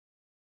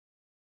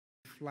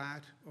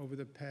flat over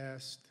the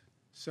past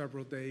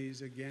several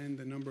days. Again,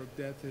 the number of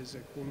deaths is a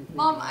quote-unquote...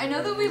 Mom, I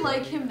know that we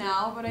like him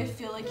now, but I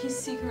feel like he's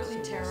secretly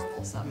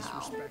terrible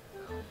somehow.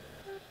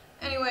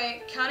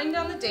 Anyway, counting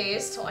down the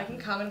days till I can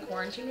come and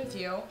quarantine with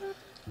you.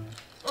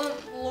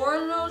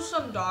 Lauren knows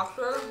some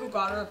doctor who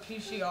got her a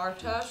PCR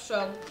test,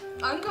 so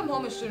I can come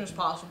home as soon as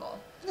possible.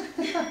 Oh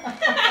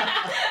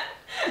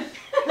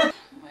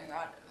my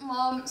god.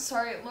 Mom,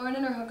 sorry, Lauren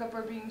and her hookup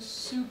are being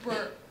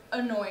super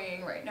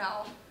annoying right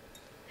now.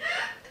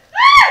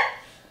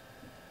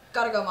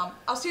 Gotta go, Mom.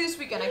 I'll see you this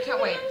weekend. I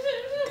can't wait.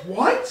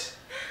 What?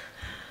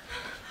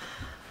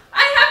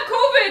 I have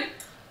COVID!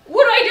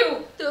 What'd I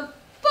do? The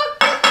fuck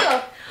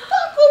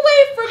away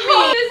from me!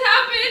 How did this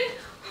happen?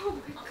 Oh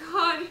my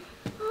god.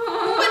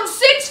 But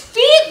 6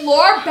 feet,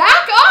 Laura,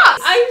 back up!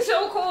 I'm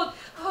so cold.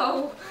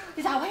 Oh,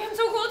 is that why I'm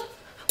so cold?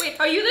 Wait,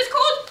 are you this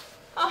cold?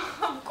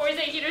 Oh, of course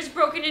the heater's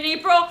broken in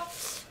April.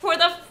 Where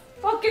the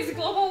fuck is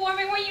global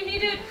warming when you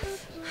need it?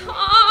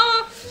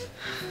 Oh,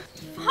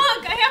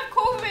 fuck, I have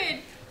COVID.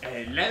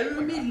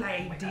 Hello, me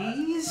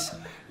ladies.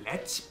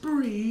 Let's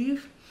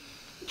breathe.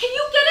 Can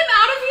you get him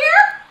out of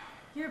here?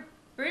 You're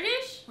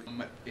British?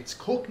 It's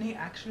Cockney,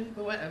 actually,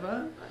 but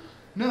whatever.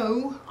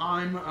 No,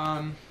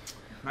 I'm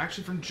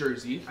actually from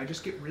Jersey. I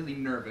just get really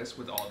nervous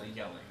with all the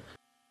yelling.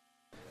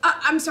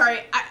 I'm sorry.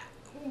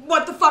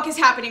 What the fuck is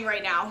happening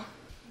right now?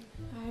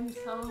 I'm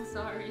so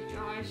sorry,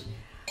 Josh.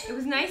 It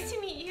was nice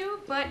to meet you,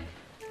 but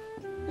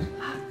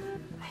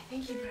I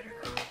think you better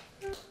go.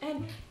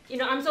 And, you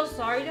know, I'm so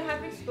sorry to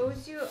have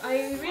exposed you.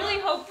 I really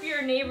hope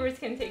your neighbors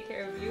can take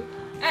care of you.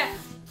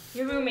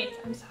 Your roommates,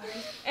 I'm sorry.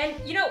 And,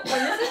 you know,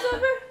 when this is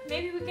over,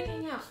 maybe we can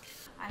hang out.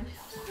 I'm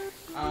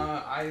so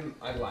sorry.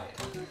 I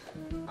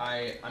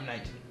lied. I'm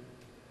 19.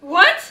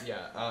 What?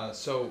 Yeah,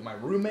 so my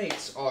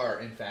roommates are,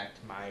 in fact,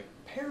 my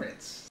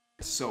parents.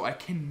 So I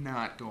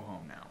cannot go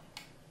home now.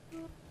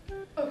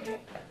 Okay.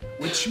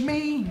 Which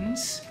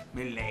means,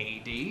 my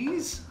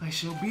ladies, I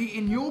shall be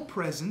in your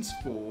presence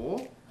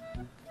for...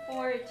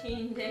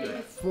 14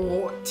 days.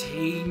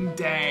 14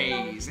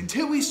 days.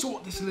 Until we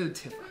sort this little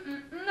tip.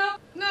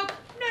 No.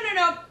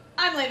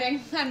 I'm leaving.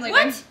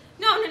 What?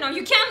 No,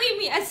 you can't leave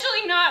me,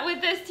 especially not with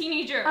this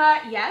teenager.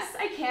 Yes,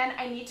 I can.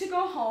 I need to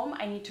go home.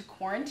 I need to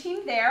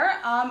quarantine there.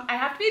 I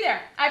have to be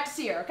there. I have to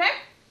see her, okay?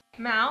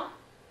 Mal,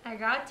 I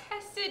got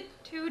tested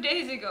 2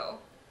 days ago.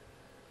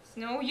 It's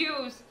no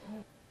use.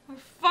 We're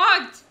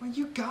fucked. Well,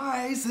 you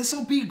guys,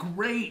 this'll be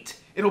great.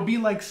 It'll be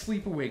like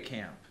sleepaway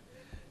camp.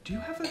 Do you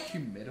have a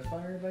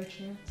humidifier by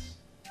chance?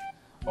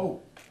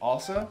 Oh,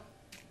 also,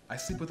 I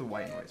sleep with a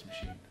white noise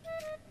machine.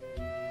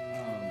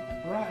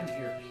 I brought an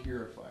air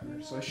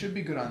purifier, so I should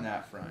be good on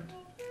that front.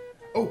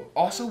 Oh,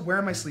 also, where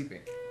am I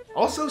sleeping?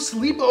 Also,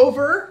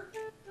 sleepover!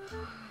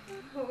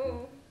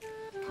 Oh,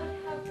 what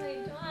have I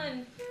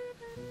done?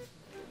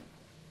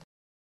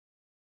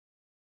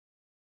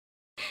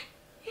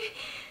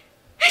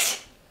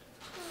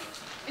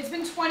 It's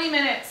been 20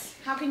 minutes.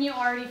 How can you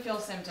already feel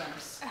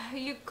symptoms?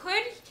 You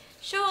could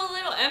show a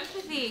little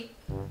empathy.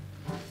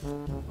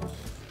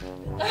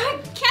 I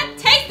can't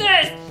take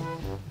this!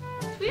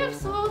 Do we have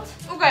salt?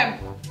 Okay,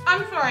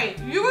 I'm sorry.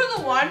 You were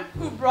the one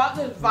who brought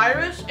this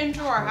virus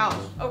into our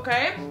house,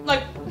 okay?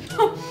 Like,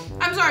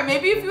 I'm sorry,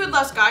 maybe if you had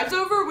less guys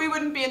over, we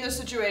wouldn't be in this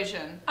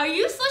situation. Are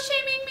you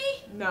slut-shaming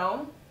me?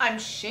 No, I'm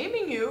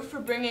shaming you for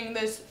bringing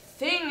this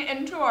thing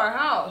into our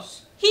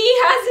house. He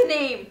has a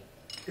name.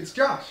 It's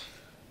Josh.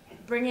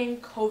 Bringing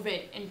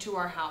COVID into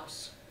our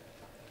house.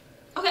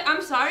 Okay,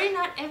 I'm sorry,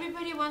 not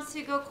everybody wants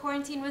to go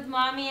quarantine with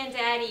mommy and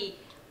daddy.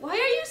 Why are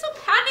you so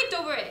panicked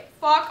over it?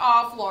 Fuck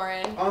off,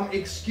 Lauren.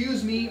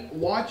 Excuse me,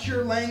 watch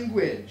your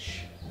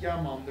language.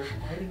 Yeah, Mom, they're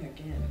fighting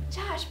again.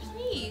 Josh,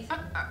 please.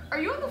 Are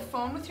you on the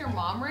phone with your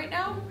mom right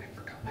now? I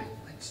forgot my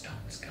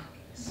Flintstones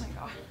gummies. Oh my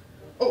god.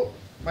 Oh,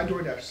 my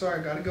DoorDash.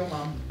 Sorry, gotta go,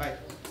 Mom. Bye.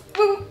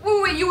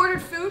 Wait, you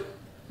ordered food?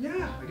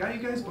 Yeah, I got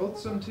you guys both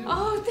some too.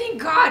 Oh,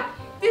 thank God.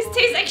 This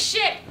tastes like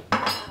shit.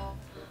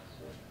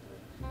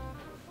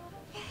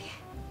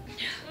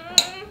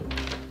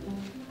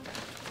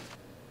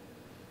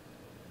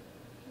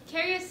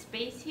 Carry a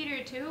space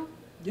heater too?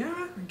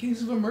 Yeah, in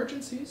case of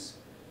emergencies.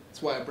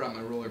 That's why I brought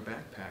my roller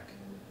backpack.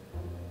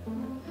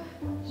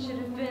 Should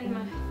have been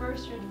my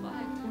first red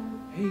flag.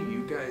 Hey,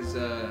 you guys,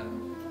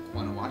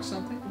 want to watch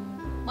something?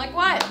 Like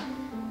what?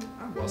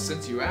 Well,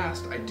 since you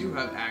asked, I do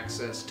have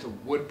access to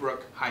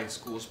Woodbrook High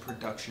School's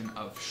production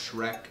of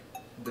Shrek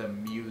the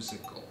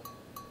Musical.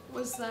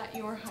 Was that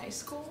your high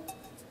school?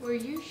 Were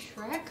you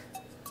Shrek?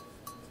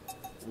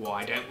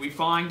 Why don't we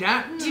find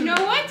out? Do you know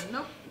what?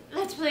 Nope.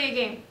 Let's play a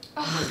game.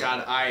 Oh my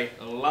god, I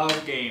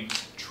love games.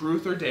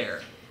 Truth or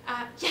dare?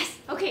 Yes,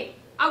 okay.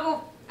 I'll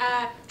go,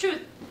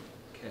 truth.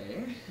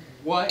 Okay.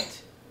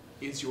 What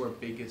is your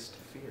biggest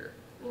fear?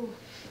 Ooh.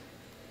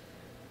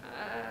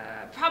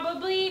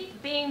 Probably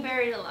being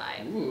buried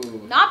alive.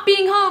 Ooh. Not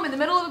being home in the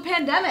middle of a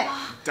pandemic.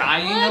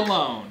 Dying Look,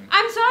 alone.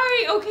 I'm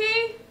sorry,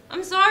 okay?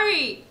 I'm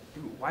sorry.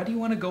 Dude, why do you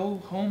want to go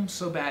home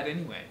so bad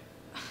anyway?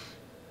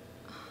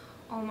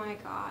 Oh my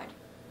god.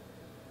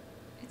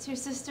 It's your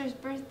sister's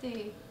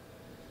birthday.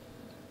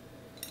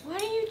 Why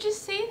don't you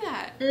just say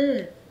that?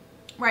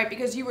 Right,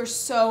 because you were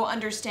so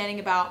understanding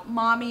about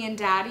mommy and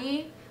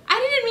daddy. I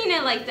didn't mean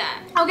it like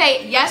that.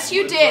 Okay, yes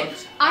you did.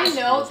 I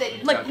know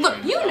that, like, look,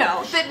 you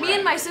know that me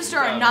and my sister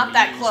are not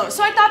that close.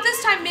 So I thought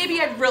this time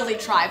maybe I'd really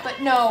try, but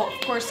no,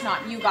 of course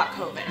not. You got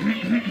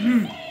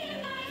COVID.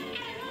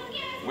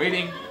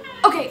 Waiting.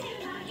 Okay,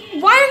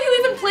 why are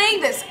you even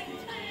playing this?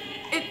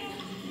 It...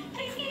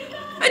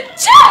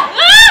 Achoo!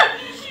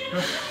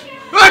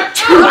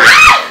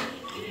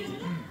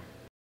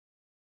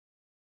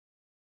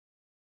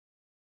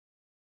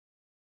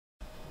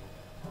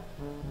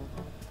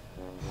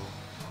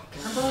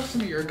 How about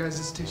some of your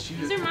guys' tissues?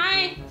 These are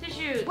my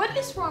tissues. What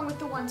is wrong with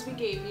the ones we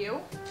gave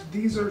you?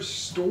 These are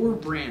store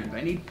brand.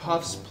 I need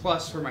Puffs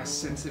Plus for my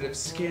sensitive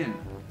skin.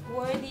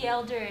 We're the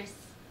elders.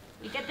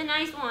 We get the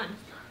nice ones.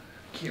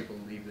 Can't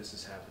believe this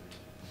is happening.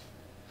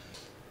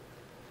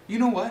 You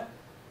know what?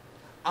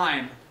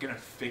 I'm gonna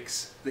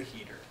fix the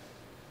heater.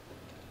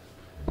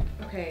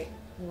 Okay,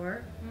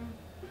 War,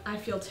 I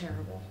feel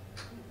terrible.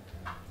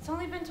 It's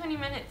only been 20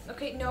 minutes.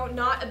 Okay, no,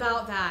 not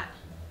about that.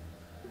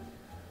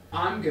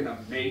 I'm gonna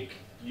make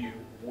you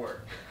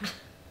work.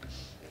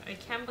 I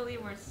can't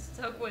believe we're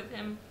stuck with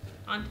him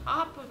on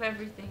top of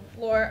everything.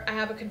 Lore, I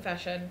have a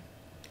confession.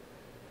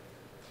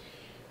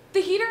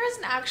 The heater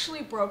isn't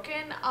actually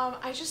broken.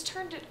 I just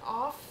turned it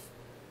off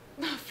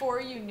before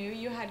you knew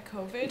you had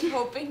COVID,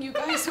 hoping you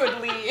guys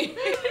would leave.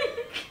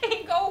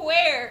 Okay, go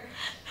where?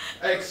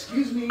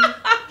 Excuse me,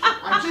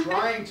 I'm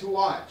trying to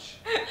watch.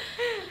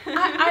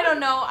 I don't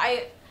know.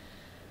 I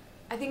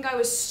think I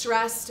was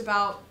stressed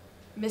about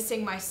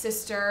missing my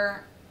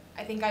sister.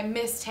 I think I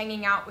missed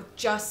hanging out with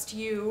just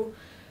you.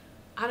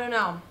 I don't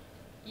know.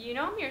 You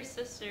know I'm your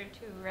sister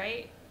too,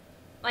 right?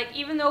 Like,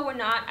 even though we're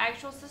not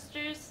actual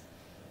sisters,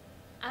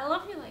 I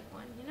love you like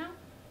one, you know?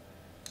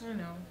 I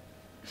know.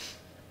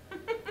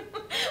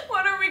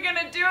 What are we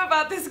gonna do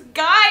about this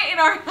guy in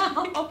our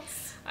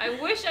house? I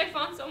wish I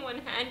found someone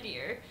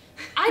handier.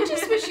 I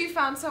just wish you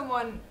found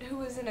someone who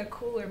was in a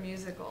cooler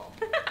musical.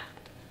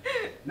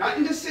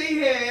 Nothing to see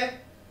here.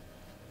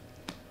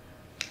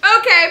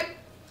 Okay,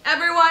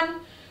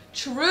 everyone,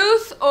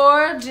 truth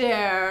or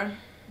dare?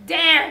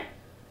 Dare!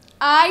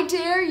 I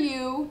dare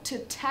you to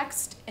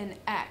text an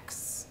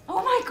ex.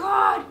 Oh my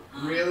god!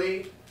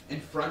 Really? In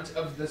front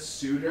of the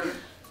suitor?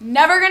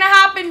 Never gonna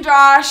happen,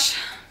 Josh.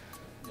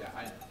 Yeah,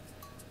 I know.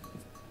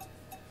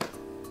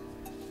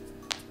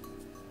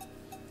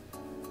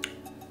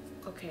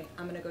 Okay,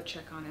 I'm gonna go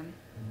check on him.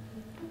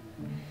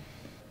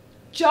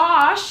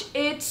 Josh,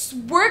 it's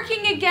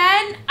working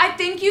again. I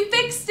think you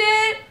fixed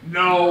it.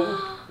 No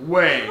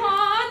way.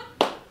 Aw,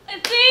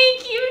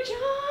 thank you,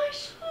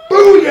 Josh.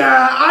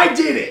 Booyah! I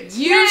did it!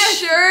 You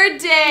sure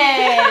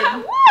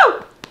did.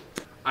 Woo!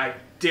 I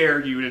dare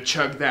you to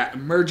chug that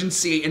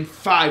emergency in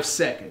 5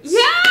 seconds.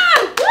 Yeah!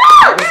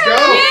 Let's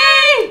go!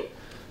 Yay!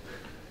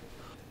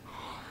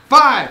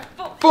 5,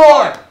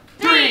 4,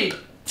 3,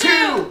 2,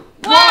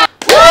 1.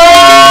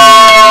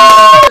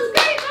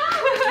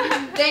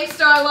 Thanks,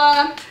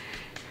 Darla.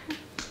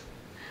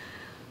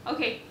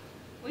 Okay,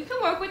 we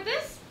can work with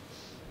this.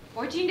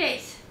 14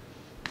 days.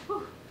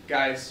 Whew.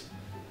 Guys,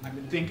 I've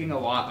been thinking a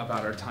lot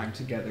about our time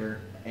together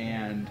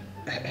and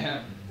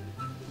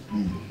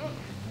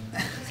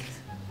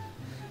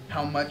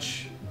how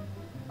much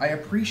I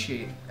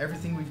appreciate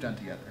everything we've done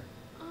together.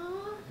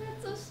 Oh,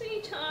 that's so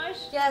sweet,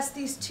 Josh. Yes,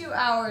 these 2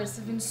 hours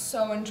have been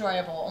so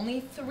enjoyable.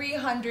 Only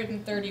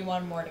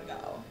 331 more to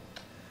go.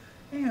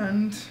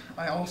 And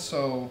I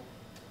also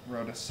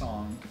wrote a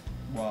song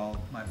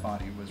while my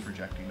body was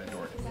rejecting the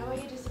door. Is that why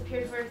you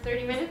disappeared for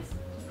 30 minutes?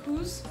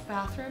 Whose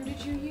bathroom did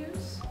you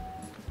use?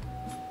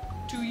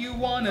 Do you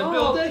want to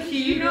build a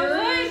heater? You know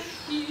what?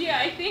 Yeah,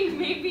 I think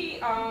maybe,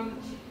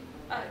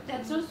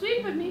 that's so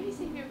sweet, but maybe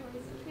save your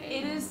voice,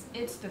 okay?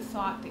 It's the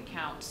thought that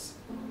counts.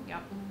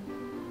 Yep.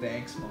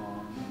 Thanks,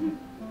 Mom.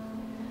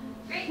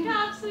 Great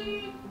job,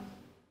 sweet.